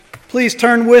Please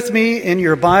turn with me in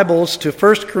your Bibles to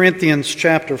 1 Corinthians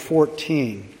chapter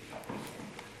 14.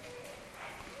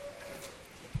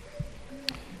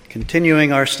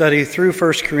 Continuing our study through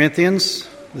 1 Corinthians,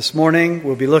 this morning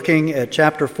we'll be looking at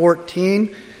chapter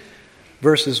 14,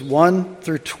 verses 1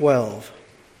 through 12.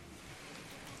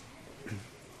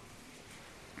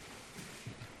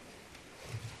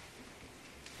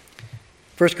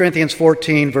 First Corinthians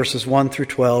 14, verses 1 through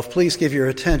 12. Please give your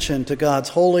attention to God's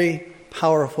holy,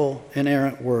 powerful,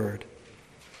 inerrant word.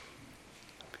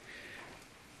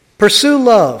 Pursue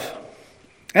love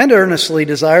and earnestly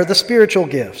desire the spiritual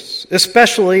gifts,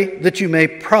 especially that you may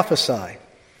prophesy.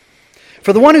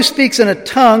 For the one who speaks in a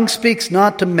tongue speaks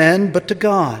not to men, but to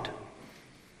God.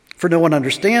 For no one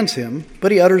understands him,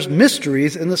 but he utters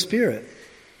mysteries in the Spirit.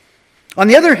 On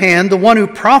the other hand, the one who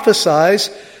prophesies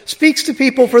speaks to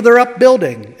people for their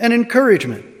upbuilding and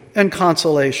encouragement and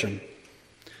consolation.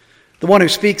 The one who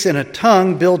speaks in a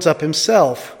tongue builds up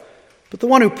himself, but the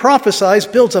one who prophesies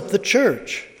builds up the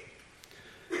church.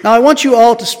 Now I want you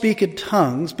all to speak in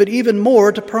tongues, but even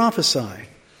more to prophesy.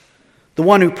 The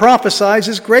one who prophesies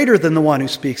is greater than the one who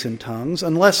speaks in tongues,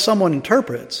 unless someone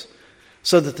interprets,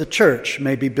 so that the church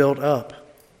may be built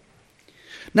up.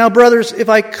 Now, brothers, if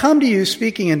I come to you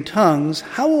speaking in tongues,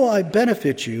 how will I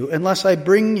benefit you unless I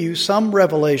bring you some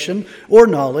revelation or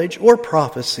knowledge or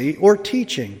prophecy or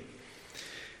teaching?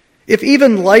 If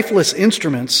even lifeless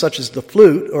instruments such as the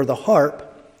flute or the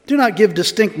harp do not give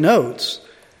distinct notes,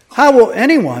 how will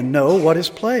anyone know what is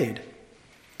played?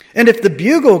 And if the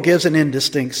bugle gives an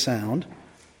indistinct sound,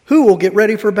 who will get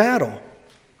ready for battle?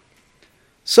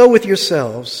 So with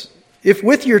yourselves, if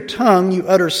with your tongue you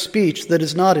utter speech that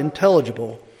is not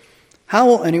intelligible, how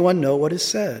will anyone know what is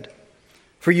said?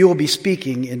 For you will be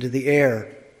speaking into the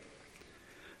air.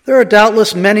 There are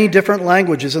doubtless many different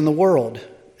languages in the world,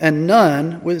 and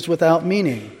none is without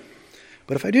meaning.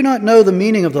 But if I do not know the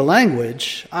meaning of the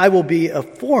language, I will be a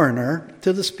foreigner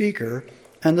to the speaker,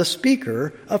 and the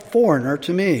speaker a foreigner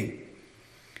to me.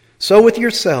 So with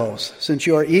yourselves, since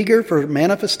you are eager for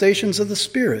manifestations of the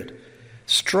Spirit,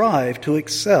 strive to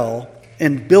excel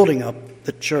in building up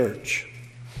the church.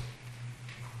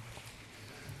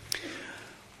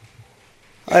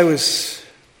 I was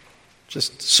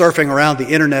just surfing around the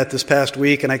internet this past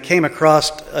week, and I came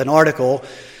across an article.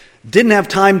 Didn't have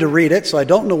time to read it, so I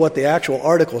don't know what the actual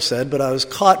article said, but I was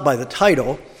caught by the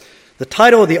title. The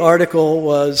title of the article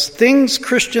was "Things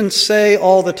Christians Say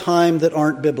All the Time That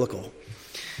Aren't Biblical."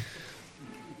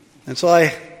 And so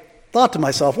I thought to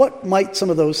myself, what might some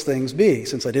of those things be,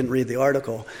 since I didn't read the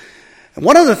article? And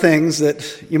one of the things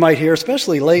that you might hear,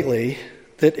 especially lately,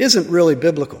 that isn't really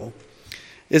biblical,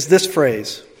 is this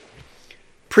phrase: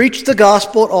 preach the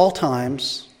gospel at all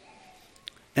times,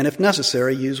 and if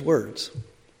necessary, use words.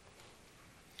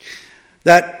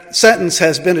 That sentence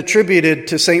has been attributed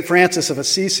to St. Francis of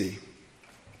Assisi,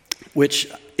 which,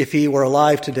 if he were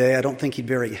alive today, I don't think he'd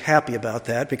be very happy about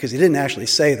that, because he didn't actually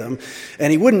say them, and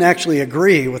he wouldn't actually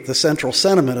agree with the central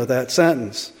sentiment of that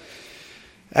sentence.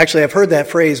 Actually, I've heard that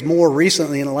phrase more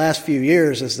recently in the last few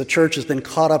years as the church has been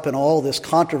caught up in all this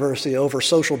controversy over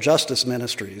social justice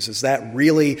ministries. Is that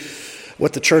really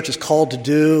what the church is called to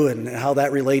do, and how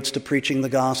that relates to preaching the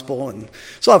gospel? And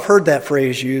so I've heard that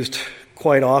phrase used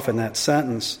quite often, that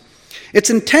sentence. It's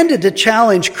intended to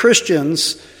challenge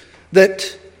Christians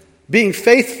that being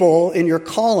faithful in your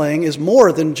calling is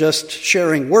more than just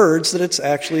sharing words, that it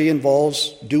actually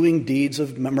involves doing deeds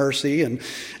of mercy and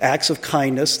acts of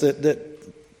kindness, that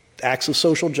acts of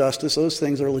social justice. Those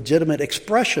things are legitimate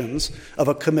expressions of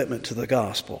a commitment to the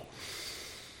gospel.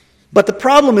 But the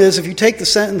problem is, if you take the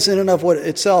sentence in and of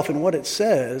itself and what it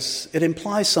says, it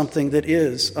implies something that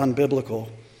is unbiblical.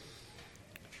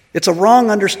 It's a wrong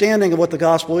understanding of what the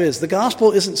gospel is. The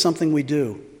gospel isn't something we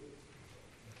do.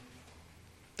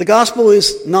 The gospel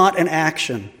is not an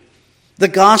action. The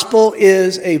gospel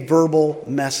is a verbal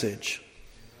message.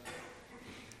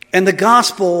 And the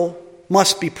gospel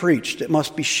must be preached. It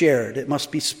must be shared. It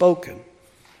must be spoken.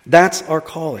 That's our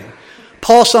calling.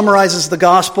 Paul summarizes the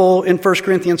gospel in 1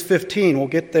 Corinthians 15. We'll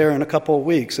get there in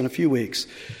a few weeks.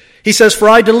 He says, "For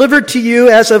I delivered to you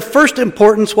as of first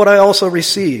importance what I also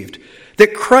received,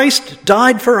 that Christ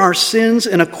died for our sins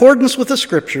in accordance with the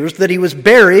Scriptures, that he was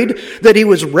buried, that he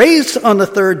was raised on the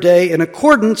third day in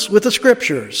accordance with the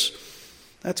Scriptures."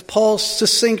 That's Paul's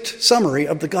succinct summary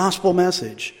of the gospel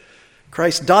message.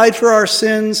 Christ died for our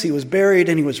sins, he was buried,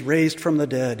 and he was raised from the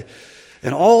dead.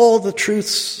 And all the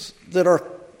truths that are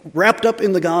wrapped up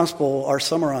in the gospel are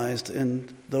summarized in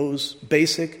those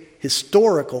basic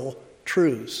historical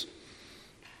truths.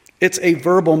 It's a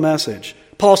verbal message.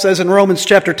 Paul says in Romans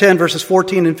chapter 10, verses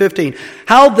 14 and 15,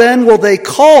 "How then will they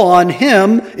call on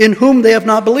him in whom they have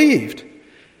not believed?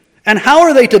 And how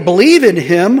are they to believe in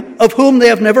him of whom they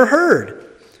have never heard?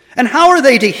 And how are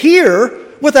they to hear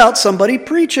without somebody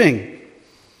preaching?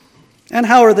 And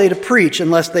how are they to preach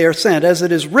unless they are sent? As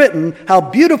it is written, how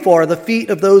beautiful are the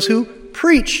feet of those who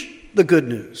preach the good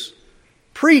news."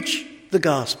 Preach the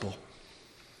gospel.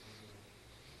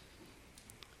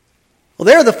 Well,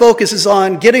 there the focus is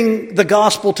on getting the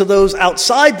gospel to those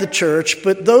outside the church,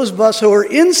 but those of us who are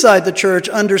inside the church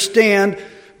understand,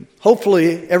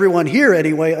 hopefully everyone here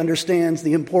anyway, understands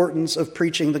the importance of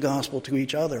preaching the gospel to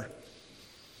each other.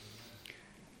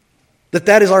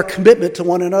 That is our commitment to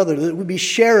one another, that we be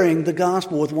sharing the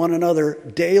gospel with one another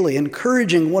daily,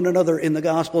 encouraging one another in the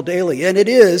gospel daily. And it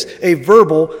is a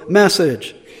verbal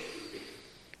message.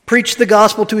 Preach the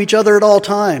gospel to each other at all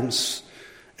times,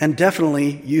 and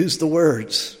definitely use the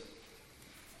words.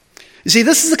 You see,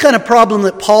 this is the kind of problem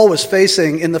that Paul was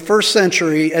facing in the first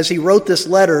century as he wrote this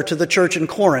letter to the church in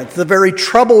Corinth, the very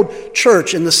troubled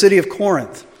church in the city of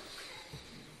Corinth.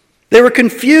 They were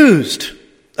confused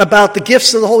about the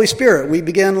gifts of the Holy Spirit. We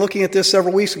began looking at this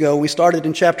several weeks ago. We started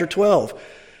in chapter 12.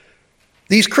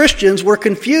 These Christians were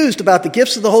confused about the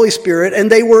gifts of the Holy Spirit, and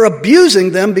they were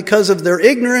abusing them because of their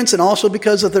ignorance and also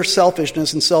because of their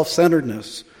selfishness and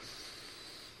self-centeredness.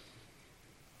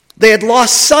 They had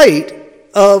lost sight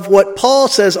of what Paul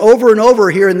says over and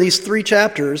over here in these 3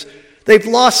 chapters. They've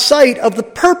lost sight of the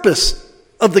purpose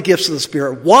of the gifts of the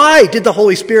Spirit. Why did the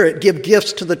Holy Spirit give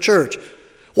gifts to the church?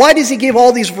 Why does he give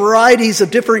all these varieties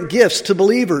of different gifts to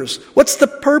believers? What's the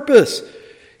purpose?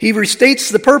 He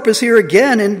restates the purpose here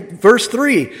again in verse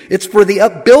 3. It's for the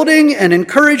upbuilding and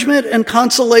encouragement and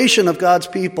consolation of God's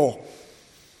people.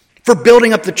 For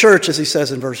building up the church, as he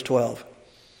says in verse 12.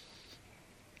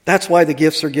 That's why the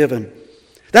gifts are given.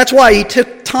 That's why he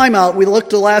took time out. We looked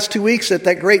the last 2 weeks at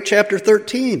that great chapter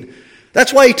 13.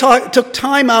 That's why he took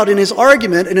time out in his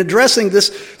argument in addressing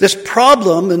this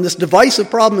problem and this divisive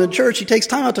problem in the church. He takes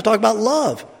time out to talk about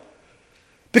love.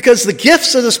 Because the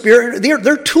gifts of the Spirit,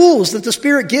 they're tools that the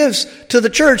Spirit gives to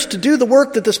the church to do the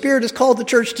work that the Spirit has called the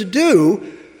church to do.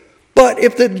 But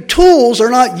if the tools are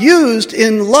not used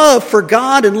in love for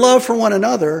God and love for one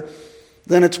another,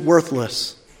 then it's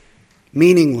worthless,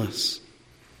 meaningless,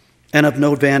 and of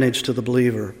no advantage to the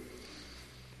believer.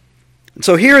 And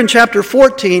so here in chapter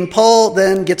 14, Paul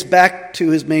then gets back to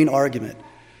his main argument.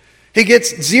 He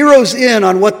zeroes in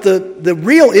on what the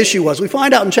real issue was. We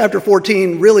find out in chapter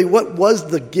 14 really what was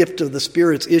the gift of the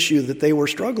Spirit's issue that they were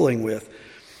struggling with.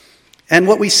 And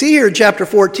what we see here in chapter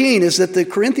 14 is that the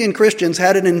Corinthian Christians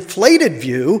had an inflated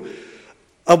view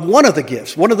of one of the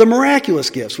gifts, one of the miraculous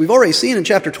gifts. We've already seen in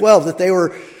chapter 12 that they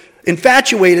were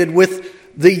infatuated with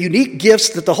the unique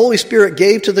gifts that the Holy Spirit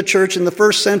gave to the church in the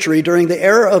first century during the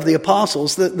era of the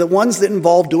apostles, the ones that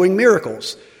involved doing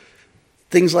miracles.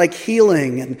 Things like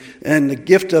healing and the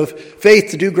gift of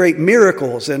faith to do great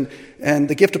miracles and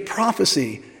the gift of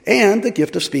prophecy and the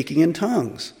gift of speaking in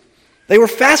tongues. They were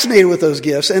fascinated with those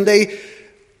gifts, and they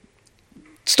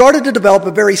started to develop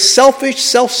a very selfish,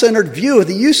 self-centered view of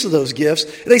the use of those gifts.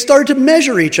 They started to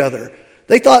measure each other.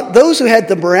 They thought those who had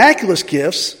the miraculous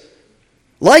gifts,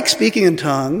 like speaking in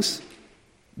tongues,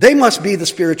 they must be the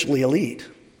spiritually elite.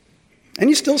 And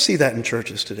you still see that in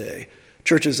churches today.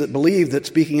 Churches that believe that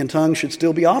speaking in tongues should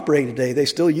still be operating today, they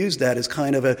still use that as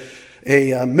kind of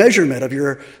a measurement of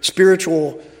your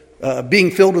spiritual, being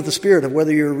filled with the Spirit, of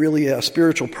whether you're really a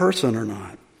spiritual person or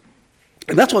not.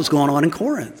 And that's what's going on in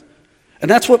Corinth. And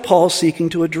that's what Paul's seeking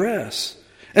to address.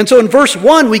 And so in verse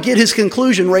 1, we get his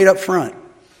conclusion right up front.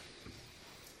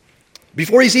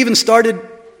 Before he's even started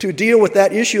to deal with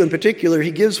that issue in particular, he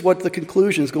gives what the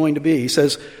conclusion is going to be. He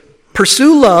says,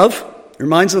 pursue love.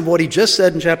 Reminds them of what he just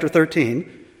said in chapter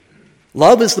 13.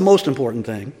 Love is the most important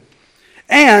thing.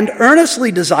 And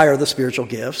earnestly desire the spiritual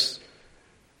gifts.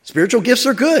 Spiritual gifts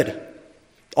are good.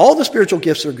 All the spiritual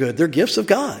gifts are good. They're gifts of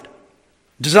God.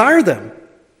 Desire them,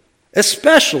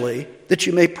 especially that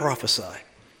you may prophesy.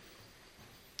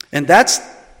 And that's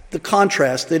the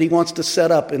contrast that he wants to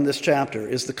set up in this chapter,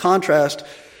 is the contrast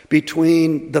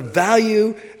between the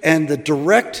value and the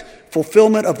direct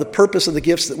fulfillment of the purpose of the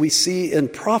gifts that we see in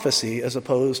prophecy as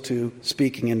opposed to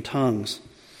speaking in tongues.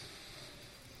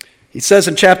 He says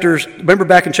remember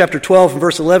back in chapter 12 and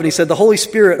verse 11, he said, the Holy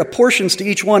Spirit apportions to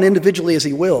each one individually as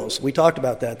he wills. We talked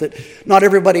about that not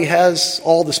everybody has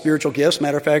all the spiritual gifts.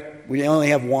 Matter of fact, we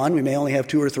only have one, we may only have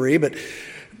 2 or 3, but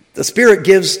the Spirit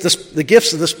gives the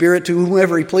gifts of the Spirit to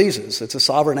whomever he pleases. It's a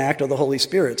sovereign act of the Holy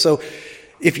Spirit. So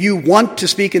if you want to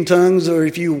speak in tongues, or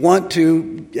if you want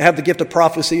to have the gift of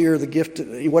prophecy or the gift,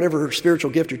 whatever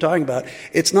spiritual gift you're talking about,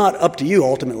 it's not up to you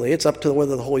ultimately. It's up to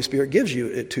whether the Holy Spirit gives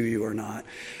it to you or not.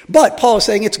 But Paul is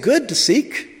saying it's good to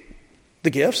seek the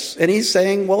gifts, and he's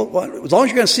saying, well, as long as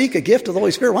you're going to seek a gift of the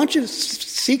Holy Spirit, why don't you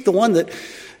seek the one that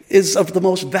is of the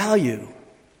most value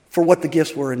for what the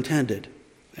gifts were intended?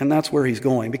 And that's where he's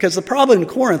going. Because the problem in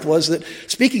Corinth was that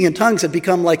speaking in tongues had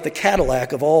become like the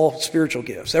Cadillac of all spiritual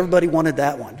gifts. Everybody wanted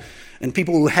that one. And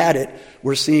people who had it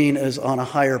were seen as on a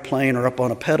higher plane or up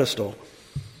on a pedestal.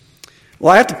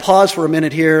 Well, I have to pause for a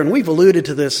minute here, and we've alluded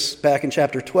to this back in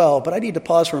chapter 12, but I need to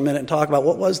pause for a minute and talk about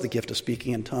what was the gift of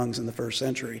speaking in tongues in the first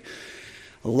century.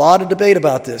 A lot of debate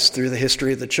about this through the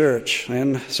history of the church,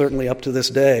 and certainly up to this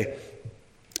day,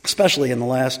 especially in the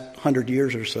last 100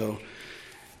 years or so.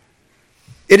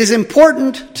 It is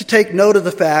important to take note of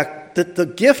the fact that the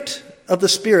gift of the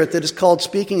Spirit that is called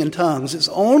speaking in tongues is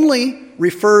only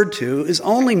referred to, is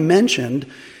only mentioned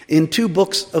in 2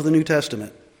 books of the New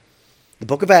Testament. The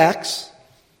book of Acts,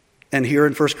 and here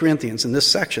in 1 Corinthians, in this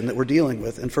section that we're dealing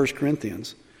with in 1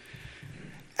 Corinthians.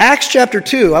 Acts chapter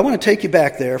 2, I want to take you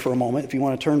back there for a moment, if you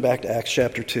want to turn back to Acts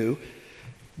chapter 2.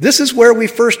 This is where we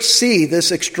first see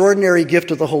this extraordinary gift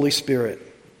of the Holy Spirit.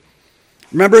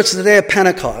 Remember, it's the day of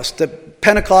Pentecost.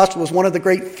 Pentecost was one of the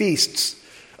great feasts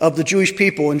of the Jewish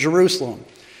people in Jerusalem.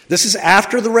 This is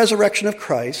after the resurrection of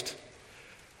Christ.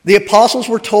 The apostles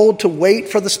were told to wait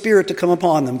for the Spirit to come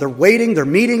upon them. They're waiting, they're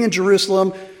meeting in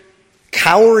Jerusalem,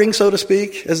 cowering, so to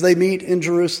speak, as they meet in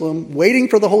Jerusalem, waiting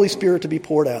for the Holy Spirit to be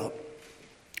poured out.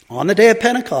 On the day of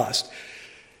Pentecost,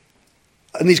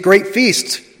 in these great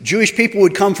feasts, Jewish people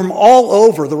would come from all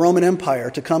over the Roman Empire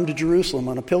to come to Jerusalem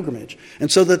on a pilgrimage.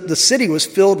 And so the city was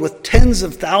filled with tens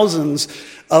of thousands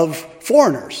of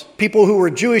foreigners, people who were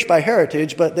Jewish by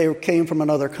heritage, but they came from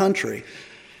another country.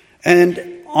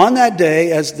 And on that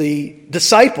day, as the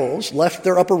disciples left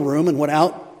their upper room and went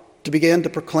out to begin to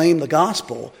proclaim the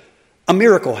gospel, a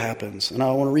miracle happens. And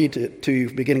I want to read it to you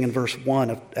beginning in verse 1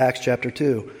 of Acts chapter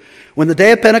 2. When the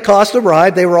day of Pentecost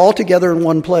arrived, they were all together in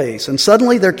one place. And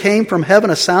suddenly there came from heaven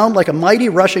a sound like a mighty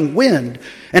rushing wind,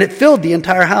 and it filled the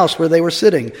entire house where they were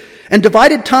sitting. And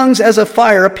divided tongues as of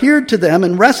fire appeared to them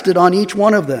and rested on each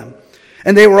one of them.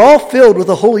 And they were all filled with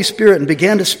the Holy Spirit and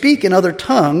began to speak in other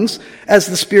tongues as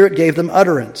the Spirit gave them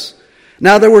utterance.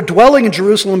 Now there were dwelling in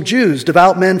Jerusalem Jews,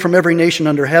 devout men from every nation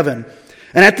under heaven.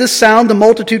 And at this sound the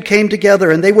multitude came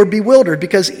together, and they were bewildered,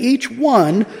 because each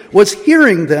one was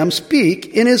hearing them speak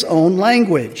in his own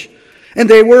language. And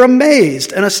they were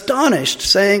amazed and astonished,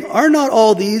 saying, "Are not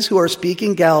all these who are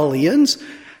speaking Galileans?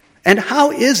 And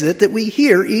how is it that we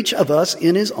hear each of us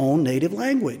in his own native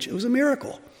language?" It was a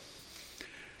miracle.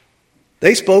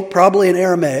 They spoke probably in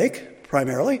Aramaic,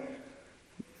 primarily,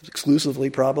 exclusively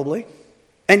probably,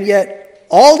 and yet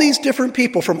all these different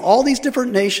people from all these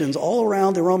different nations all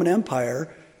around the Roman Empire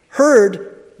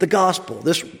heard the gospel,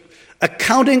 this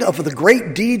accounting of the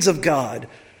great deeds of God.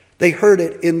 They heard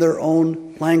it in their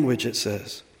own language, it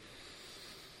says.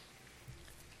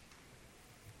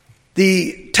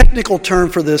 The technical term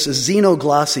for this is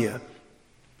xenoglossia.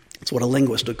 That's what a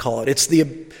linguist would call it. It's the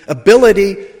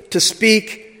ability to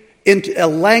speak in a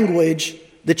language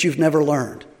that you've never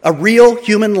learned, a real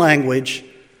human language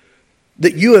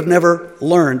that you have never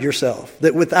learned yourself,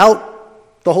 that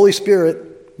without the Holy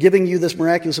Spirit giving you this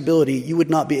miraculous ability, you would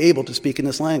not be able to speak in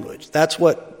this language. That's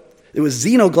what, it was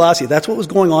xenoglossia. That's what was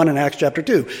going on in Acts chapter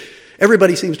 2.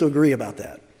 Everybody seems to agree about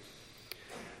that.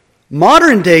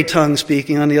 Modern day tongue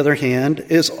speaking, on the other hand,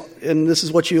 is, and this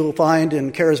is what you'll find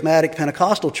in charismatic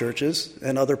Pentecostal churches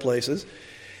and other places,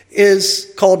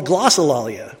 is called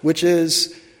glossolalia, which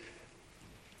is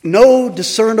no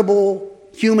discernible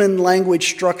human language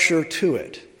structure to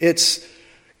it. It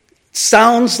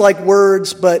sounds like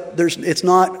words, but it's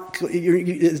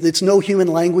no human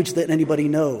language that anybody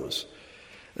knows.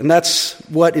 And that's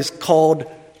what is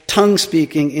called tongue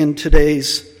speaking in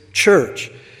today's church.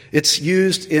 It's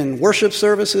used in worship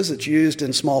services, it's used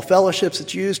in small fellowships,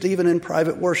 it's used even in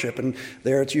private worship, and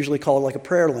there it's usually called like a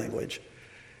prayer language.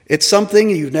 It's something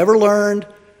you've never learned,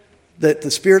 that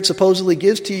the Spirit supposedly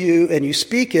gives to you, and you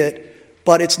speak it,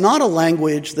 but it's not a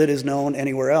language that is known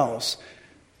anywhere else.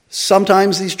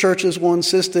 Sometimes these churches will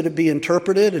insist that it be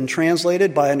interpreted and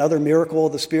translated by another miracle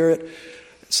of the Spirit.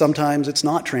 Sometimes it's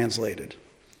not translated,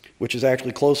 which is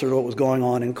actually closer to what was going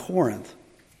on in Corinth.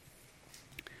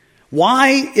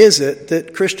 Why is it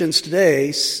that Christians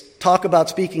today talk about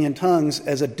speaking in tongues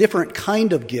as a different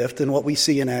kind of gift than what we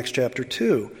see in Acts chapter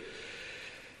 2?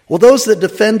 Well, those that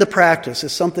defend the practice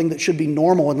as something that should be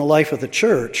normal in the life of the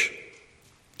church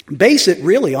base it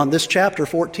really on this chapter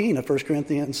 14 of 1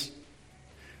 Corinthians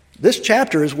This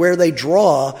chapter is where they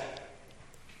draw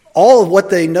all of what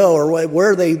they know, or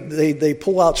where they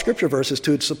pull out scripture verses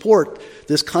to support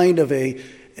this kind of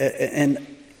an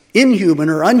inhuman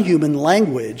or unhuman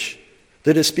language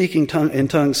that is speaking in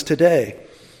tongues today.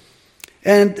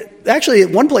 And actually,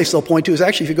 one place they'll point to is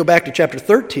actually if you go back to chapter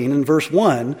 13 and verse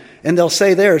 1, and they'll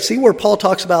say there, see where Paul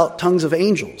talks about tongues of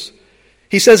angels.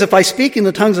 He says, if I speak in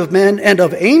the tongues of men and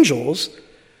of angels,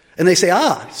 and they say,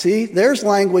 see, there's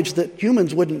language that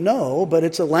humans wouldn't know, but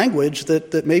it's a language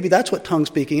that maybe that's what tongue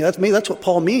speaking, maybe that's what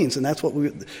Paul means, and that's what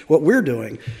we're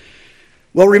doing.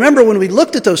 Well, remember when we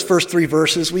looked at those first three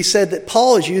verses, we said that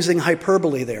Paul is using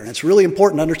hyperbole there. And it's really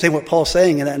important to understand what Paul's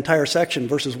saying in that entire section,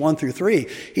 verses 1 through 3.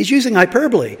 He's using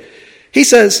hyperbole. He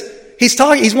says, he's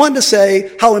wanting to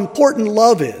say how important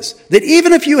love is. That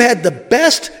even if you had the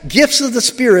best gifts of the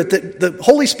Spirit, that the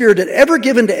Holy Spirit had ever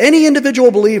given to any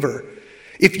individual believer,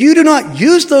 if you do not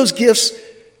use those gifts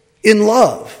in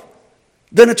love,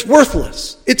 then it's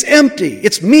worthless. It's empty.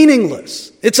 It's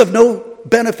meaningless. It's of no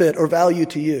benefit or value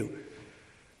to you.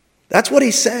 That's what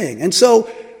he's saying. And so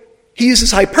he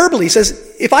uses hyperbole. He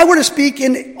says, if I were to speak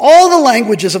in all the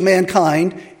languages of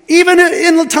mankind, even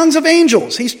in the tongues of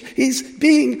angels, he's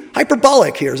being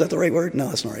hyperbolic here. Is that the right word? No,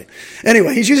 that's not right.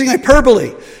 Anyway, he's using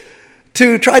hyperbole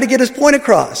to try to get his point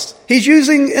across. He's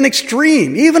using an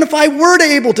extreme. Even if I were to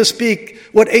able to speak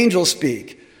what angels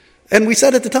speak. And we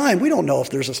said at the time, we don't know if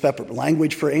there's a separate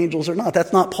language for angels or not.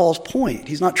 That's not Paul's point.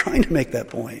 He's not trying to make that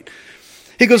point.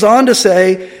 He goes on to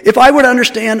say, if I were to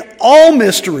understand all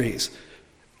mysteries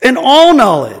and all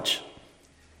knowledge,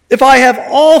 if I have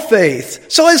all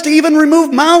faith, so as to even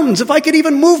remove mountains, if I could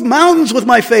even move mountains with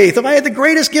my faith, if I had the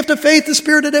greatest gift of faith the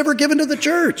Spirit had ever given to the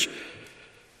church,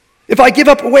 if I give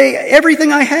up away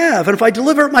everything I have, and if I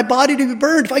deliver my body to be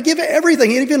burned, if I give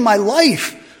everything, even my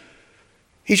life,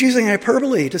 he's using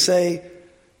hyperbole to say,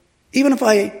 even if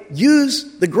I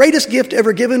use the greatest gift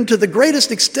ever given to the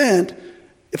greatest extent,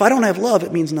 if I don't have love,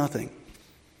 it means nothing.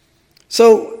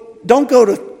 So don't go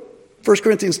to 1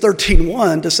 Corinthians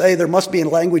 13:1 to say there must be a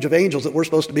language of angels that we're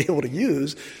supposed to be able to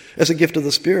use as a gift of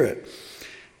the Spirit.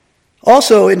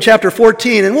 Also in chapter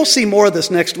 14, and we'll see more of this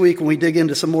next week when we dig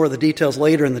into some more of the details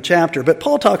later in the chapter, but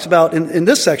Paul talks about, in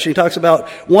this section, he talks about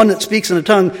one that speaks in a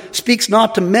tongue, speaks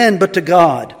not to men but to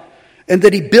God. And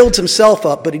that he builds himself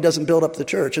up, but he doesn't build up the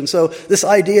church. And so this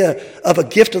idea of a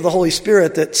gift of the Holy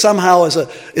Spirit that somehow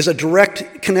is a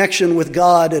direct connection with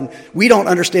God, and we don't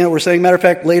understand what we're saying. Matter of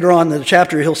fact, later on in the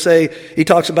chapter, he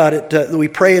talks about it, that we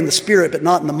pray in the Spirit, but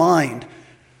not in the mind.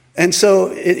 And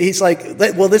so he's like,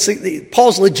 well,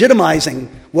 Paul's legitimizing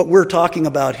what we're talking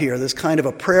about here, this kind of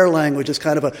a prayer language, this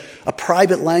kind of a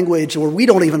private language where we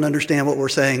don't even understand what we're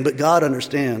saying, but God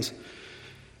understands.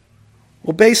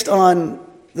 Well, based on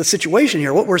the situation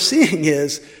here, what we're seeing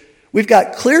is we've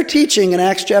got clear teaching in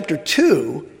Acts chapter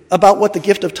 2 about what the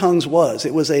gift of tongues was.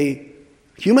 It was a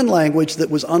human language that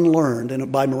was unlearned, and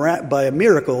by a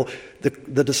miracle,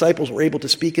 the disciples were able to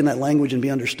speak in that language and be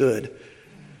understood.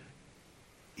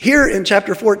 Here in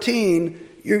chapter 14,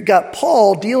 you've got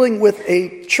Paul dealing with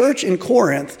a church in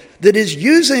Corinth that is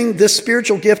using this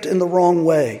spiritual gift in the wrong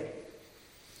way.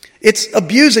 It's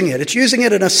abusing it. It's using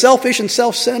it in a selfish and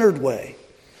self-centered way.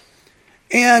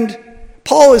 And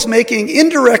Paul is making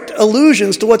indirect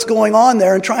allusions to what's going on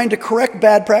there and trying to correct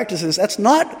bad practices. That's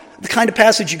not the kind of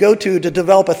passage you go to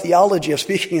develop a theology of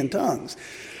speaking in tongues,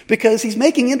 because he's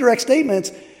making indirect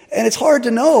statements, and it's hard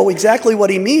to know exactly what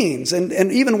he means and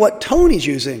even what tone he's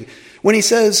using. When he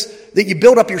says that you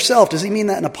build up yourself, does he mean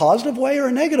that in a positive way or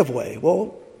a negative way?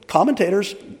 Well,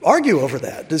 commentators argue over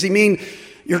that. Does he mean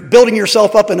you're building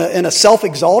yourself up in a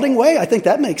self-exalting way? I think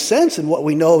that makes sense in what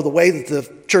we know, the way that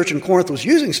the church in Corinth was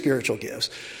using spiritual gifts.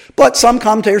 But some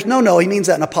commentators, no, he means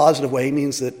that in a positive way. He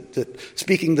means that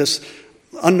speaking this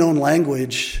unknown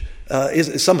language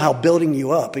is somehow building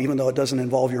you up, even though it doesn't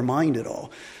involve your mind at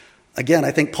all. Again,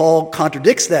 I think Paul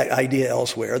contradicts that idea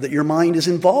elsewhere, that your mind is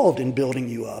involved in building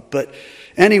you up. But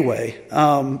anyway,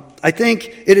 I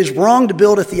think it is wrong to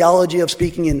build a theology of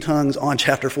speaking in tongues on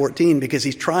chapter 14, because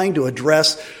he's trying to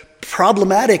address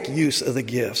problematic use of the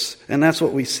gifts. And that's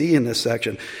what we see in this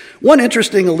section. One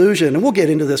interesting allusion, and we'll get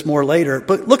into this more later,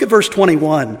 but look at verse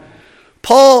 21.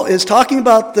 Paul is talking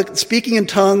about the speaking in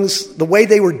tongues, the way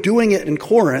they were doing it in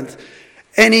Corinth,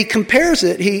 and he compares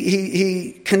it,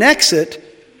 he connects it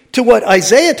to what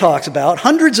Isaiah talks about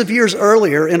hundreds of years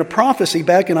earlier in a prophecy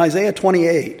back in Isaiah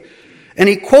 28. And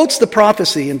he quotes the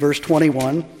prophecy in verse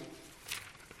 21.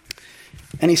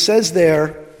 And he says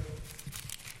there,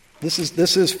 this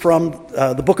is from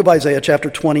the book of Isaiah, chapter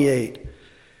 28.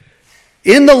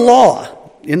 In the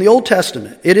law, in the Old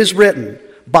Testament, it is written,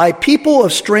 by people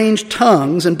of strange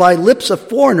tongues and by lips of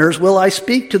foreigners will I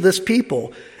speak to this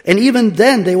people, and even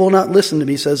then they will not listen to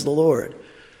me, says the Lord.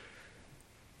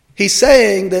 He's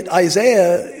saying that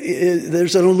Isaiah,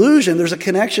 there's an allusion, there's a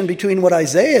connection between what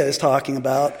Isaiah is talking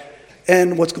about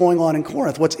and what's going on in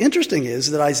Corinth. What's interesting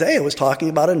is that Isaiah was talking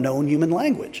about a known human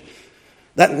language.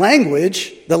 That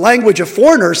language, the language of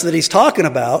foreigners that he's talking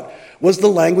about, was the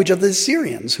language of the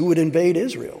Assyrians who would invade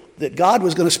Israel. That God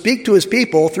was going to speak to his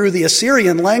people through the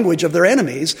Assyrian language of their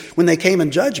enemies when they came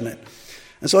in judgment.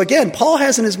 And so again, Paul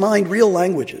has in his mind real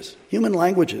languages, human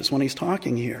languages, when he's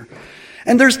talking here.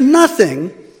 And there's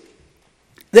nothing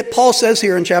that Paul says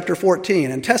here in chapter 14,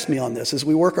 and test me on this as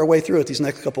we work our way through it these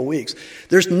next couple of weeks.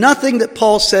 There's nothing that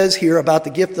Paul says here about the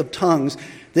gift of tongues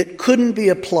that couldn't be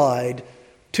applied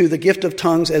to the gift of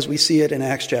tongues as we see it in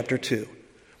Acts chapter 2,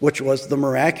 which was the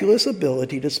miraculous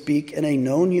ability to speak in a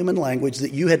known human language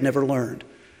that you had never learned.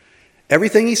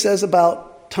 Everything he says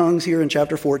about tongues here in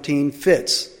chapter 14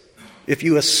 fits if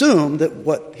you assume that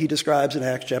what he describes in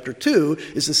Acts chapter 2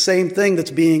 is the same thing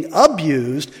that's being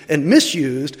abused and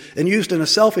misused and used in a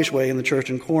selfish way in the church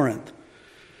in Corinth.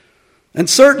 And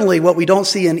certainly what we don't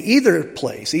see in either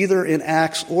place, either in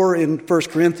Acts or in 1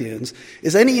 Corinthians,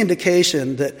 is any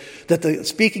indication that the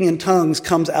speaking in tongues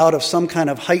comes out of some kind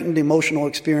of heightened emotional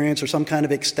experience or some kind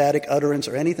of ecstatic utterance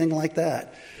or anything like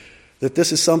that. That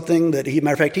this is something that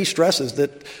matter of fact, he stresses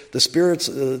that the spirit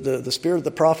of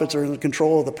the prophets are in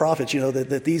control of the prophets.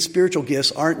 That these spiritual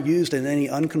gifts aren't used in any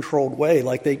uncontrolled way,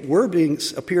 like they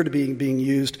appear to be being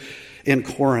used in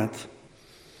Corinth.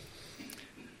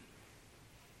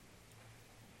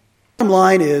 The bottom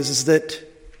line is that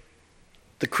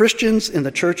the Christians in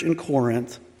the church in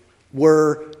Corinth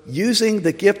were using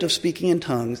the gift of speaking in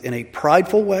tongues in a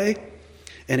prideful way,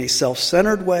 in a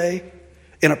self-centered way,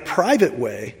 in a private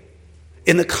way,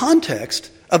 in the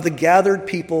context of the gathered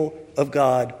people of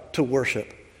God to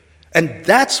worship. And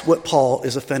that's what Paul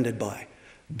is offended by.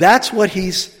 That's what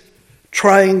he's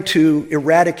trying to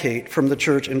eradicate from the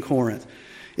church in Corinth.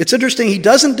 It's interesting, he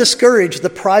doesn't discourage the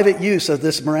private use of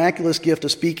this miraculous gift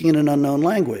of speaking in an unknown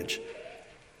language.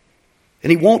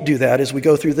 And he won't do that as we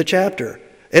go through the chapter.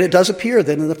 And it does appear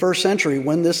that in the first century,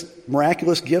 when this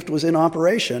miraculous gift was in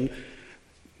operation,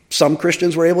 some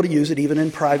Christians were able to use it even in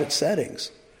private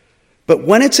settings. But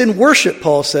when it's in worship,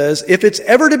 Paul says, if it's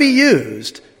ever to be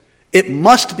used, it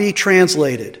must be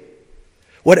translated.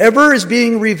 Whatever is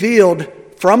being revealed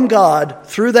from God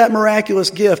through that miraculous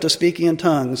gift of speaking in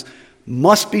tongues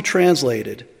must be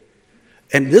translated.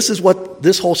 And this is what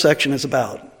this whole section is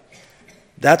about.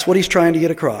 That's what he's trying to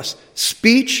get across.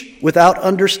 Speech without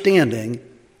understanding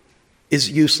is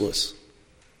useless.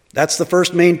 That's the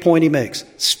first main point he makes.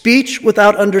 Speech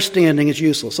without understanding is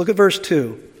useless. Look at verse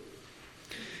 2.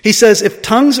 He says, if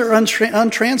tongues are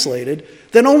untranslated,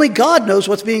 then only God knows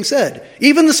what's being said.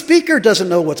 Even the speaker doesn't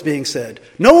know what's being said.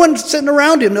 No one sitting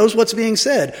around him knows what's being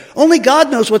said. Only God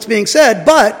knows what's being said,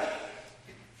 but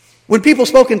when people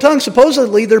spoke in tongues,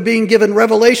 supposedly they're being given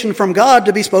revelation from God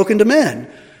to be spoken to men.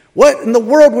 What in the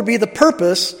world would be the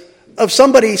purpose of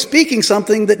somebody speaking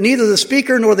something that neither the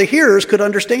speaker nor the hearers could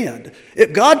understand?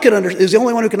 If God is the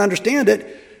only one who can understand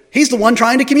it, he's the one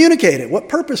trying to communicate it. What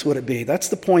purpose would it be? That's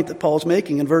the point that Paul's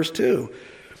making in verse 2.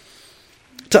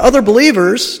 To other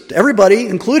believers, to everybody,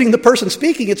 including the person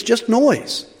speaking, it's just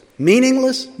noise.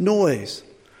 Meaningless noise.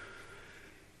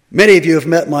 Many of you have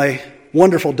met my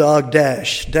wonderful dog,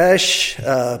 Dash. Dash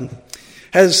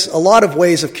has a lot of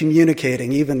ways of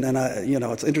communicating.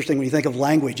 It's interesting when you think of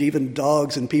language. Even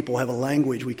dogs and people have a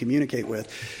language we communicate with.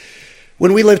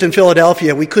 When we lived in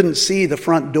Philadelphia, we couldn't see the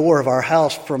front door of our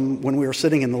house from when we were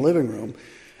sitting in the living room.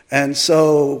 And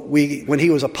so when he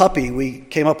was a puppy, we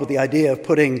came up with the idea of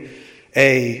putting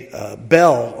a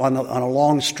bell on a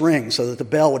long string so that the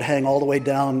bell would hang all the way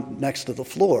down next to the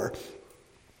floor.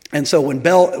 And so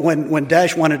when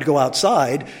Dash wanted to go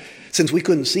outside, since we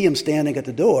couldn't see him standing at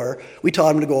the door, we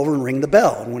taught him to go over and ring the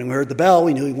bell. And when we heard the bell,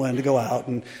 we knew he wanted to go out.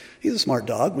 And he's a smart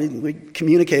dog. We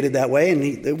communicated that way, and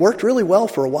it worked really well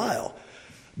for a while.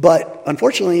 But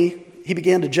unfortunately, he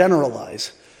began to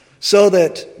generalize. So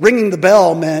that ringing the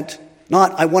bell meant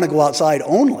not, I want to go outside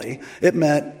only. It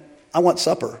meant, I want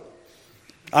supper.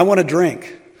 I want a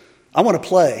drink. I want to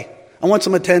play. I want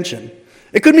some attention.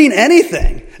 It could mean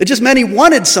anything. It just meant he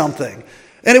wanted something.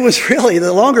 And it was really,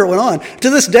 the longer it went on, to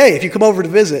this day, if you come over to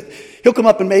visit, he'll come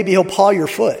up and maybe he'll paw your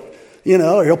foot,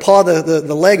 or he'll paw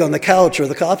the leg on the couch or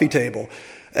the coffee table.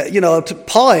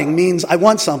 Pawing means I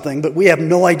want something, but we have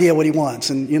no idea what he wants.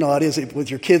 And, it is with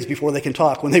your kids before they can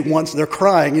talk. When they're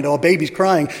crying, a baby's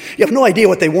crying, you have no idea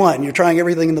what they want, and you're trying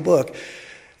everything in the book.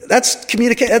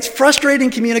 That's frustrating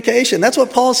communication. That's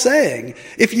what Paul's saying.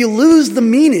 If you lose the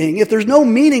meaning, if there's no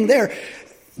meaning there,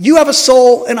 you have a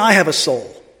soul and I have a soul.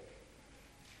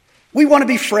 We want to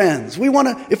be friends.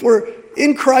 If we're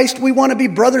in Christ, we want to be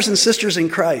brothers and sisters in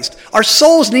Christ. Our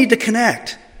souls need to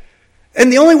connect.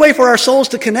 And the only way for our souls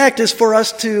to connect is for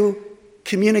us to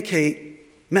communicate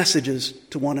messages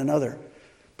to one another,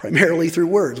 primarily through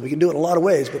words. We can do it in a lot of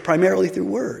ways, but primarily through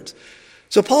words.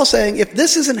 So Paul's saying, if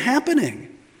this isn't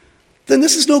happening, then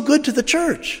this is no good to the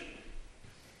church.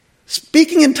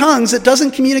 Speaking in tongues that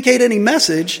doesn't communicate any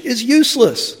message is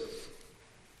useless.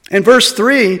 In verse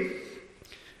 3,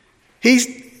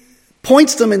 he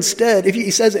points them instead. If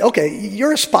he says, okay,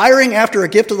 you're aspiring after a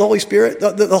gift of the Holy Spirit.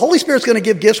 The Holy Spirit's going to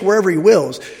give gifts wherever he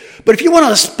wills. But if you want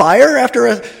to aspire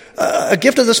after a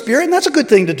gift of the Spirit, and that's a good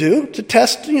thing to do, to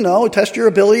test your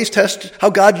abilities, test how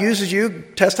God uses you,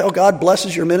 test how God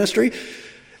blesses your ministry.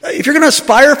 If you're going to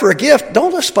aspire for a gift,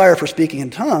 don't aspire for speaking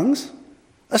in tongues.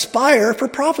 Aspire for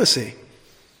prophecy.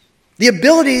 The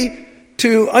ability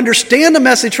to understand a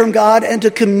message from God and to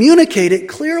communicate it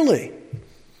clearly.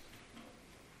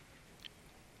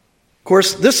 Of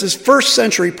course, this is first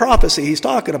century prophecy he's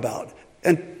talking about.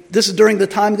 And this is during the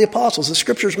time of the apostles. The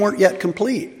scriptures weren't yet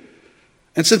complete.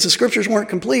 And since the scriptures weren't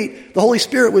complete, the Holy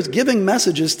Spirit was giving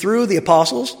messages through the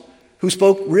apostles, who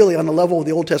spoke really on the level of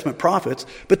the Old Testament prophets.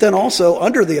 But then also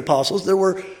under the apostles, there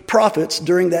were prophets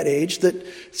during that age that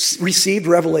received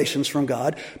revelations from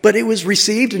God. But it was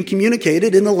received and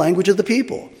communicated in the language of the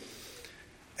people.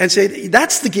 And say,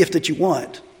 that's the gift that you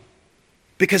want.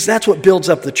 Because that's what builds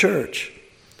up the church.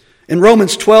 In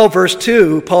Romans 12, verse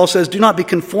 2, Paul says, do not be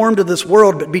conformed to this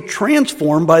world, but be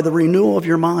transformed by the renewal of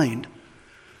your mind.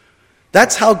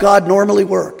 That's how God normally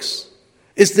works,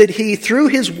 is that he, through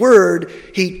his word,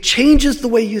 he changes the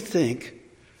way you think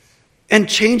and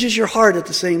changes your heart at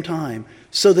the same time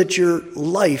so that your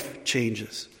life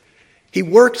changes. He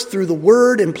works through the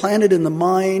word implanted in the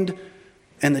mind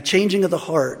and the changing of the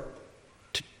heart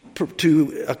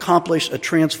to accomplish a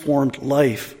transformed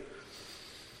life.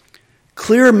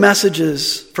 Clear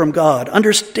messages from God,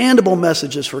 understandable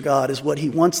messages for God is what he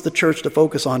wants the church to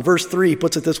focus on. Verse 3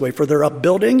 puts it this way, for their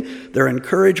upbuilding, their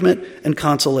encouragement, and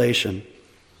consolation.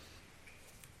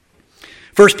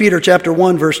 1 Peter chapter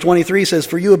 1, verse 23 says,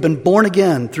 for you have been born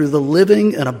again through the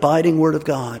living and abiding word of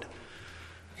God.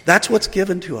 That's what's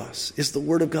given to us, is the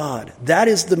word of God. That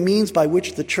is the means by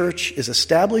which the church is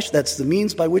established. That's the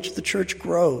means by which the church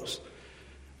grows.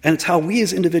 And it's how we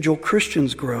as individual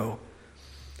Christians grow.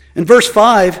 In verse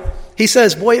 5, he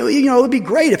says, boy, it would be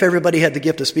great if everybody had the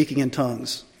gift of speaking in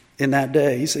tongues in that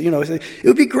day. He said, it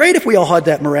would be great if we all had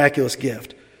that miraculous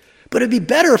gift. But it'd be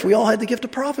better if we all had the gift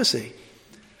of prophecy.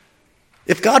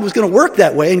 If God was going to work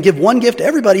that way and give one gift to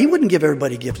everybody, he wouldn't give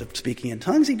everybody a gift of speaking in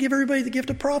tongues. He'd give everybody the gift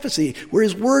of prophecy, where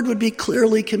his word would be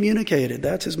clearly communicated.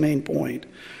 That's his main point.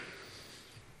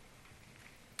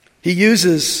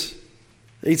 He's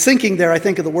thinking there, I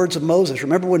think, of the words of Moses.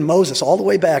 Remember when Moses, all the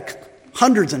way back,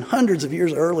 hundreds and hundreds of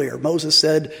years earlier, Moses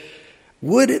said,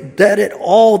 would that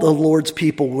all the Lord's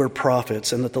people were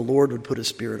prophets and that the Lord would put his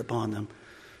spirit upon them.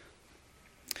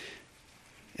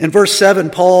 In verse 7,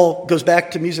 Paul goes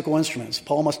back to musical instruments.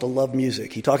 Paul must have loved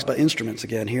music. He talks about instruments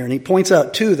again here, and he points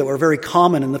out two that were very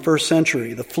common in the first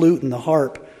century, the flute and the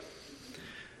harp.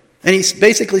 And he's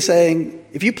basically saying,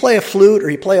 if you play a flute or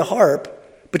you play a harp,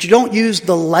 but you don't use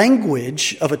the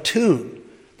language of a tune,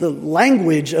 the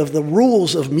language of the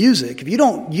rules of music, if you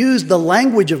don't use the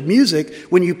language of music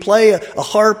when you play a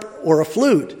harp or a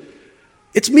flute,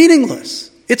 it's meaningless.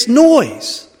 It's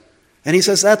noise. And he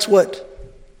says that's what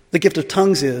the gift of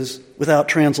tongues is without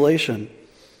translation,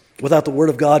 without the word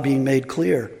of God being made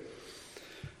clear.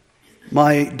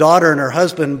 My daughter and her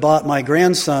husband bought my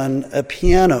grandson a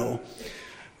piano,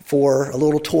 for a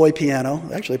little toy piano,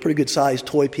 actually a pretty good sized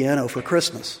toy piano for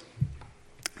Christmas.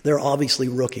 They're obviously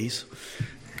rookies.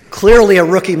 Clearly a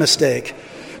rookie mistake.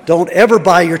 Don't ever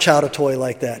buy your child a toy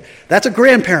like that. That's a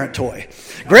grandparent toy.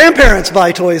 Grandparents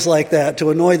buy toys like that to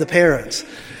annoy the parents.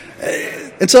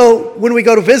 And so when we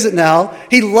go to visit now,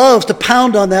 he loves to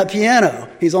pound on that piano.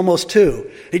 He's almost 2.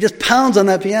 He just pounds on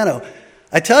that piano.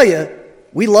 I tell you,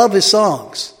 we love his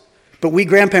songs, but we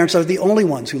grandparents are the only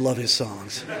ones who love his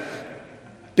songs.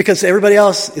 Because everybody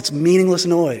else, it's meaningless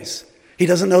noise. He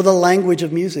doesn't know the language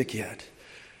of music yet.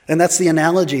 And that's the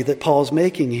analogy that Paul's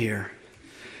making here.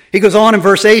 He goes on in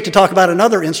verse 8 to talk about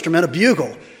another instrument, a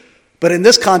bugle. But in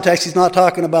this context, he's not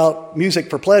talking about music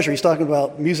for pleasure. He's talking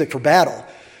about music for battle.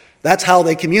 That's how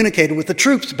they communicated with the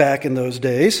troops back in those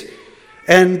days.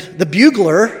 And the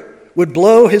bugler would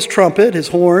blow his trumpet, his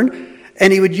horn,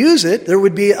 and he would use it. There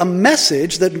would be a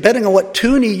message that, depending on what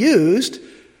tune he used,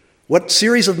 what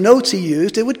series of notes he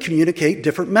used, it would communicate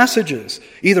different messages.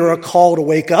 Either a call to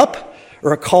wake up,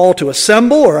 or a call to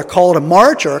assemble, or a call to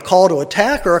march, or a call to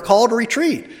attack, or a call to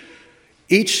retreat.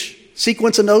 Each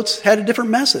sequence of notes had a different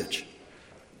message.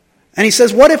 And he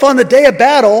says, what if on the day of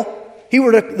battle,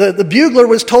 the bugler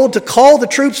was told to call the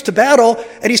troops to battle,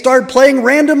 and he started playing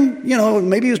random,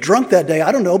 maybe he was drunk that day,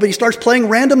 I don't know, but he starts playing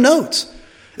random notes.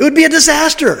 It would be a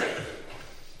disaster.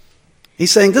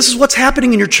 He's saying, this is what's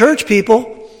happening in your church,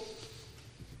 people.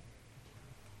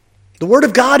 The Word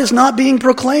of God is not being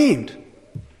proclaimed.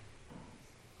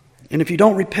 And if you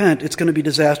don't repent, it's going to be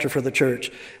disaster for the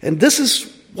church. And this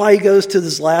is why he goes to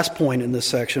this last point in this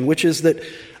section, which is that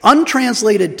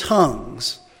untranslated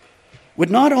tongues would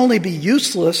not only be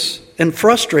useless and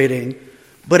frustrating,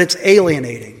 but it's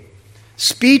alienating.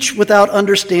 Speech without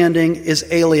understanding is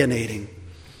alienating.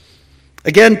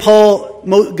 Again, Paul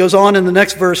goes on in the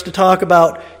next verse to talk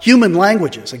about human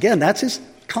languages. Again, that's his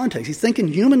context. He's thinking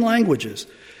human languages.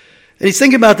 And he's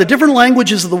thinking about the different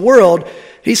languages of the world.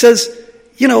 He says,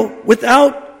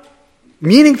 without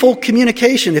meaningful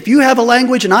communication, if you have a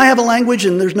language and I have a language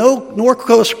and there's no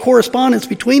correspondence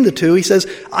between the two, he says,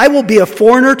 I will be a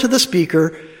foreigner to the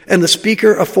speaker and the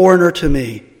speaker a foreigner to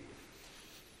me.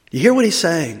 You hear what he's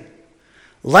saying?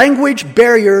 Language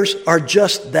barriers are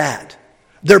just that.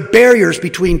 They're barriers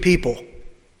between people.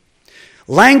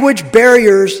 Language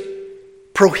barriers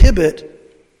prohibit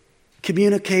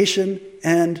communication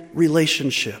and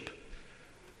relationship.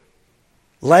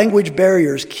 Language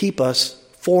barriers keep us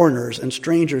foreigners and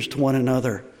strangers to one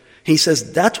another. He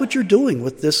says that's what you're doing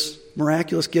with this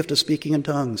miraculous gift of speaking in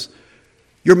tongues.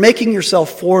 You're making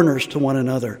yourself foreigners to one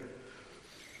another.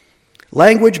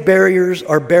 Language barriers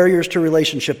are barriers to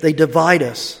relationship. They divide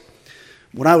us.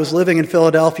 When I was living in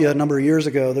Philadelphia a number of years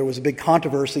ago, there was a big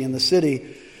controversy in the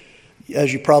city.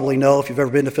 As you probably know, if you've ever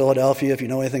been to Philadelphia, if you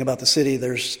know anything about the city,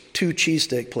 there's 2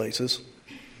 cheesesteak places.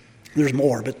 There's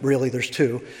more, but really there's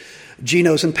 2.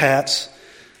 Geno's and Pat's.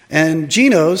 And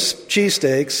Geno's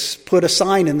Cheesesteaks put a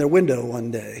sign in their window one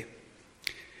day.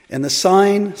 And the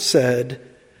sign said,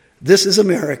 "This is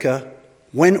America.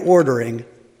 When ordering,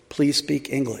 please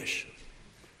speak English."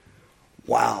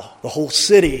 Wow, the whole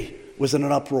city was in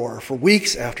an uproar for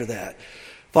weeks after that.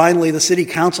 Finally, the city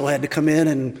council had to come in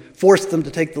and force them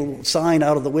to take the sign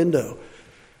out of the window.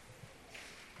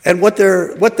 And what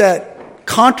that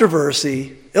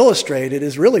controversy illustrated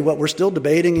is really what we're still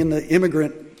debating in the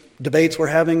immigrant debates we're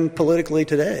having politically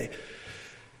today.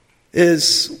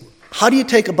 Is how do you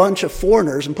take a bunch of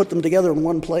foreigners and put them together in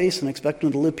one place and expect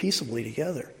them to live peaceably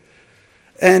together?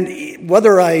 And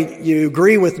whether you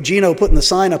agree with Geno putting the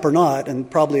sign up or not,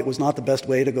 and probably it was not the best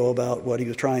way to go about what he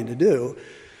was trying to do,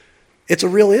 it's a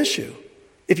real issue.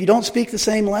 If you don't speak the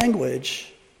same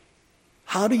language,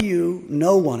 how do you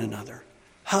know one another?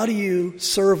 How do you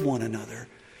serve one another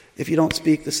if you don't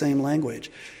speak the same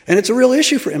language? And it's a real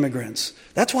issue for immigrants.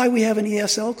 That's why we have an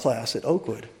ESL class at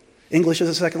Oakwood. English as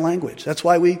a second language. That's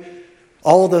why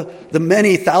all the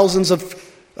many thousands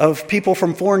of people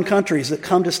from foreign countries that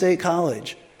come to State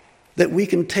College, that we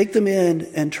can take them in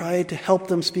and try to help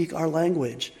them speak our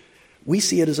language. We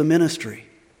see it as a ministry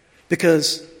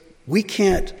because we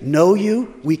can't know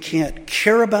you, we can't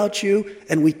care about you,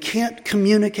 and we can't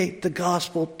communicate the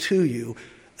gospel to you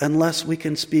unless we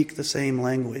can speak the same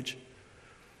language.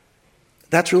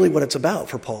 That's really what it's about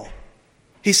for Paul.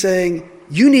 He's saying,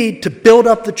 you need to build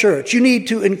up the church. You need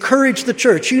to encourage the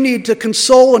church. You need to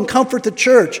console and comfort the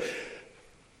church.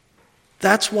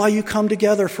 That's why you come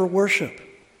together for worship,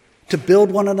 to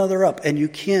build one another up. And you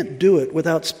can't do it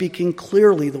without speaking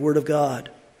clearly the Word of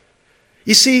God.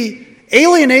 You see,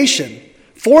 alienation,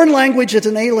 foreign language is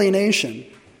an alienation.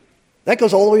 That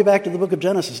goes all the way back to the book of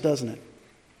Genesis, doesn't it?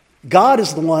 God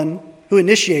is the one who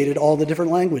initiated all the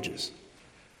different languages.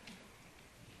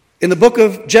 In the book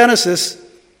of Genesis,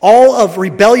 all of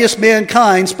rebellious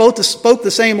mankind spoke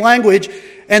the same language,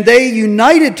 and they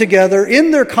united together in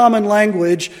their common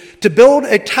language to build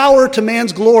a tower to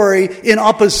man's glory in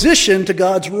opposition to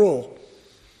God's rule.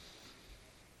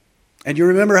 And you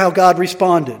remember how God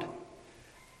responded.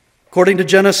 According to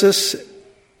Genesis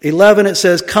 11, it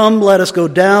says, "Come, let us go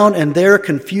down and there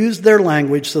confuse their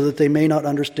language so that they may not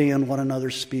understand one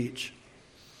another's speech."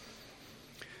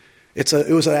 It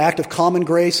was an act of common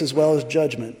grace as well as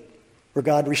judgment, where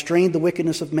God restrained the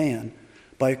wickedness of man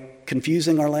by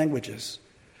confusing our languages.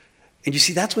 And you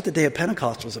see, that's what the day of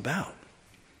Pentecost was about.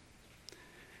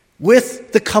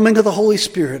 With the coming of the Holy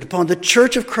Spirit upon the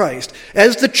church of Christ,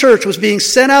 as the church was being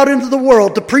sent out into the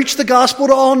world to preach the gospel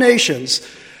to all nations,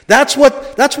 that's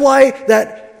why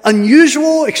that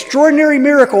unusual, extraordinary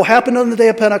miracle happened on the day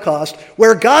of Pentecost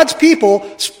where God's people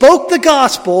spoke the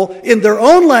gospel in their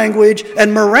own language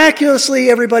and miraculously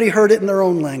everybody heard it in their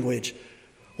own language.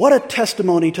 What a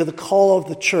testimony to the call of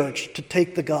the church to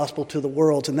take the gospel to the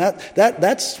world. And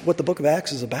that's what the book of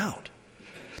Acts is about.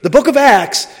 The book of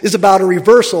Acts is about a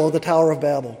reversal of the Tower of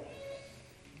Babel.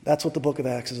 That's what the book of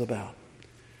Acts is about.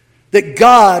 That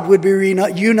God would be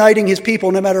uniting his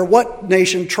people no matter what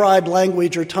nation, tribe,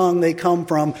 language, or tongue they come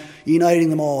from, uniting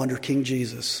them all under King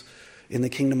Jesus in the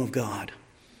kingdom of God.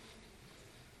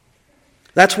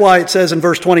 That's why it says in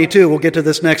verse 22, we'll get to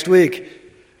this next week,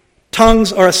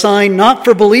 tongues are a sign not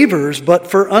for believers, but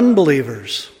for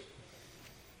unbelievers.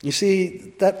 You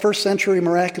see, that first century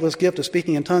miraculous gift of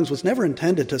speaking in tongues was never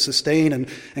intended to sustain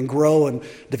and grow and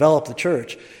develop the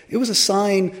church. It was a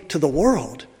sign to the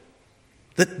world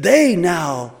that they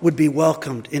now would be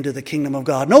welcomed into the kingdom of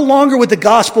God. No longer would the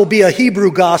gospel be a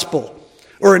Hebrew gospel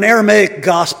or an Aramaic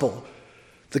gospel.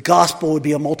 The gospel would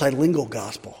be a multilingual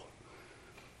gospel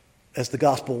as the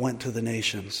gospel went to the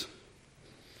nations.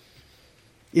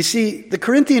 You see, the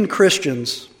Corinthian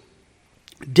Christians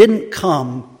didn't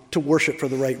come to worship for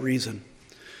the right reason.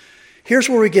 Here's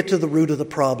where we get to the root of the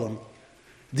problem.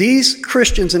 These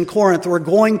Christians in Corinth were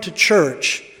going to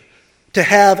church to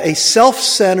have a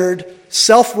self-centered,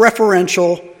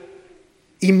 self-referential,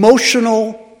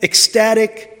 emotional,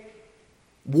 ecstatic,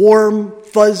 warm,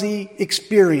 fuzzy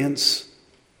experience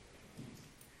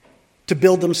to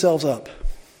build themselves up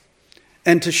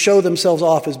and to show themselves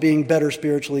off as being better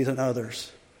spiritually than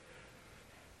others.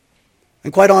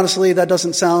 And quite honestly, that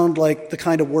doesn't sound like the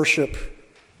kind of worship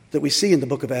that we see in the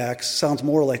book of Acts. It sounds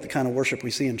more like the kind of worship we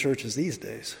see in churches these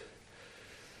days,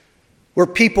 where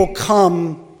people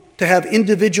come to have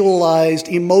individualized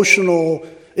emotional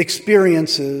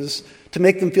experiences to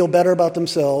make them feel better about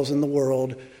themselves and the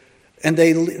world. And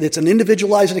it's an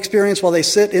individualized experience while they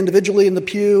sit individually in the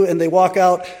pew and they walk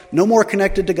out no more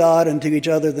connected to God and to each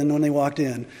other than when they walked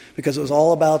in, because it was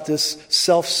all about this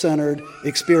self-centered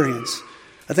experience.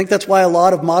 I think that's why a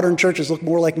lot of modern churches look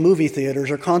more like movie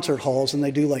theaters or concert halls than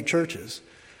they do like churches.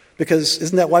 Because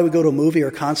isn't that why we go to a movie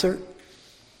or concert?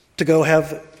 To go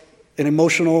have an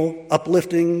emotional,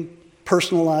 uplifting,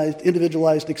 personalized,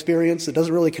 individualized experience that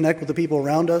doesn't really connect with the people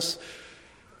around us,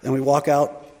 and we walk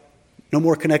out no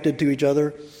more connected to each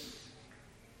other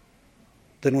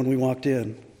than when we walked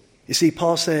in. You see,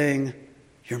 Paul's saying,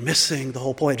 you're missing the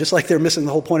whole point. Just like they're missing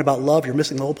the whole point about love, you're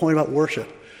missing the whole point about worship.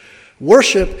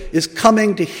 Worship is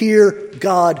coming to hear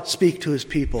God speak to his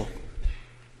people.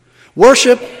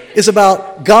 Worship is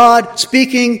about God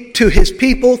speaking to his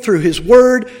people through his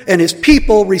word and his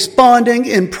people responding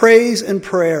in praise and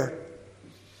prayer.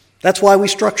 That's why we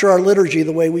structure our liturgy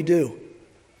the way we do.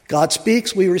 God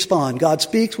speaks, we respond. God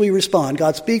speaks, we respond.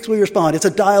 God speaks, we respond. It's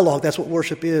a dialogue. That's what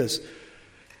worship is.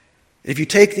 If you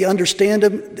take the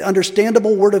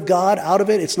understandable word of God out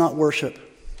of it, it's not worship.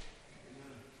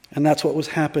 And that's what was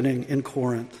happening in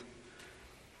Corinth.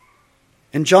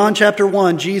 In John chapter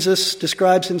 1, Jesus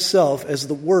describes himself as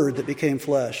the Word that became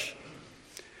flesh.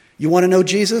 You want to know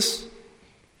Jesus?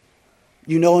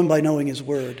 You know him by knowing his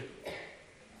Word.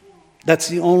 That's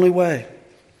the only way.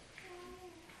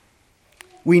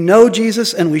 We know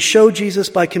Jesus and we show Jesus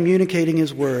by communicating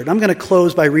his Word. I'm going to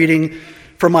close by reading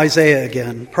from Isaiah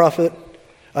again. Prophet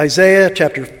Isaiah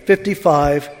chapter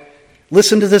 55.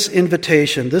 Listen to this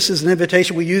invitation. This is an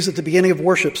invitation we use at the beginning of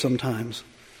worship sometimes.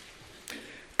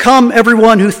 Come,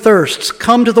 everyone who thirsts,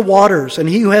 come to the waters, and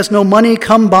he who has no money,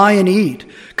 come buy and eat.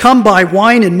 Come buy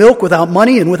wine and milk without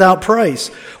money and without price.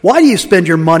 Why do you spend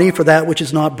your money for that which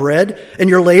is not bread, and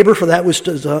your labor for that which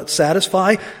does not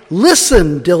satisfy?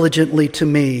 Listen diligently to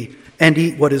me and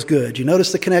eat what is good. You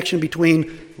notice the connection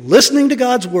between listening to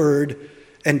God's word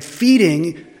and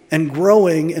feeding and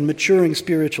growing and maturing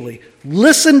spiritually.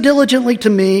 Listen diligently to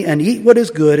me and eat what is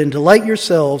good and delight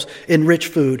yourselves in rich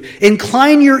food.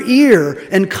 Incline your ear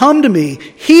and come to me.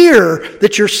 Hear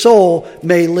that your soul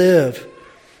may live.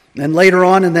 And later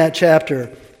on in that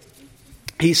chapter,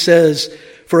 he says,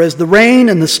 for as the rain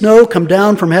and the snow come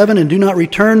down from heaven and do not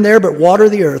return there, but water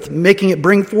the earth, making it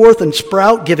bring forth and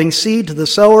sprout, giving seed to the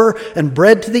sower and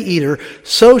bread to the eater,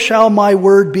 so shall my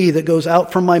word be that goes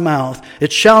out from my mouth.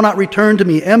 It shall not return to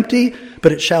me empty,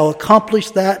 but it shall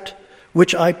accomplish that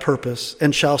which I purpose,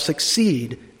 and shall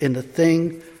succeed in the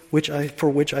thing for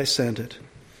which I sent it.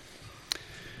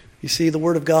 You see, the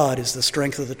word of God is the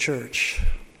strength of the church.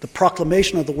 The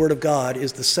proclamation of the word of God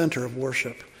is the center of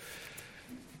worship.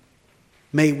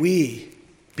 May we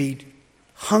be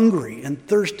hungry and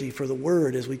thirsty for the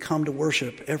word as we come to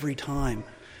worship every time.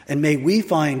 And may we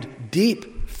find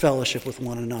deep fellowship with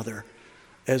one another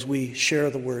as we share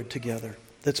the word together.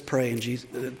 Let's pray.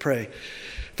 Pray.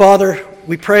 Father,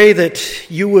 we pray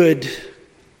that you would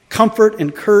comfort,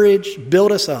 encourage,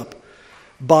 build us up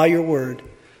by your word.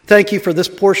 Thank you for this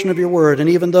portion of your word. And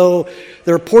even though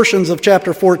there are portions of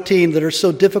chapter 14 that are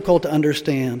so difficult to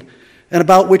understand and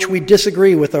about which we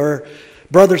disagree with our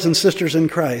brothers and sisters in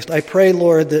Christ, I pray,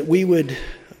 Lord, that we would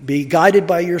be guided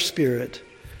by your Spirit.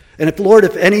 And if, Lord,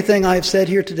 if anything I have said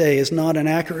here today is not an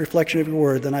accurate reflection of your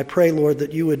word, then I pray, Lord,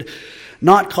 that you would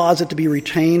not cause it to be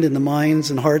retained in the minds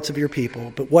and hearts of your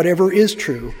people. But whatever is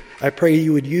true, I pray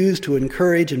you would use to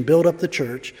encourage and build up the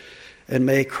church, and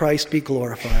may Christ be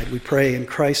glorified. We pray in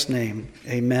Christ's name.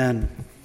 Amen.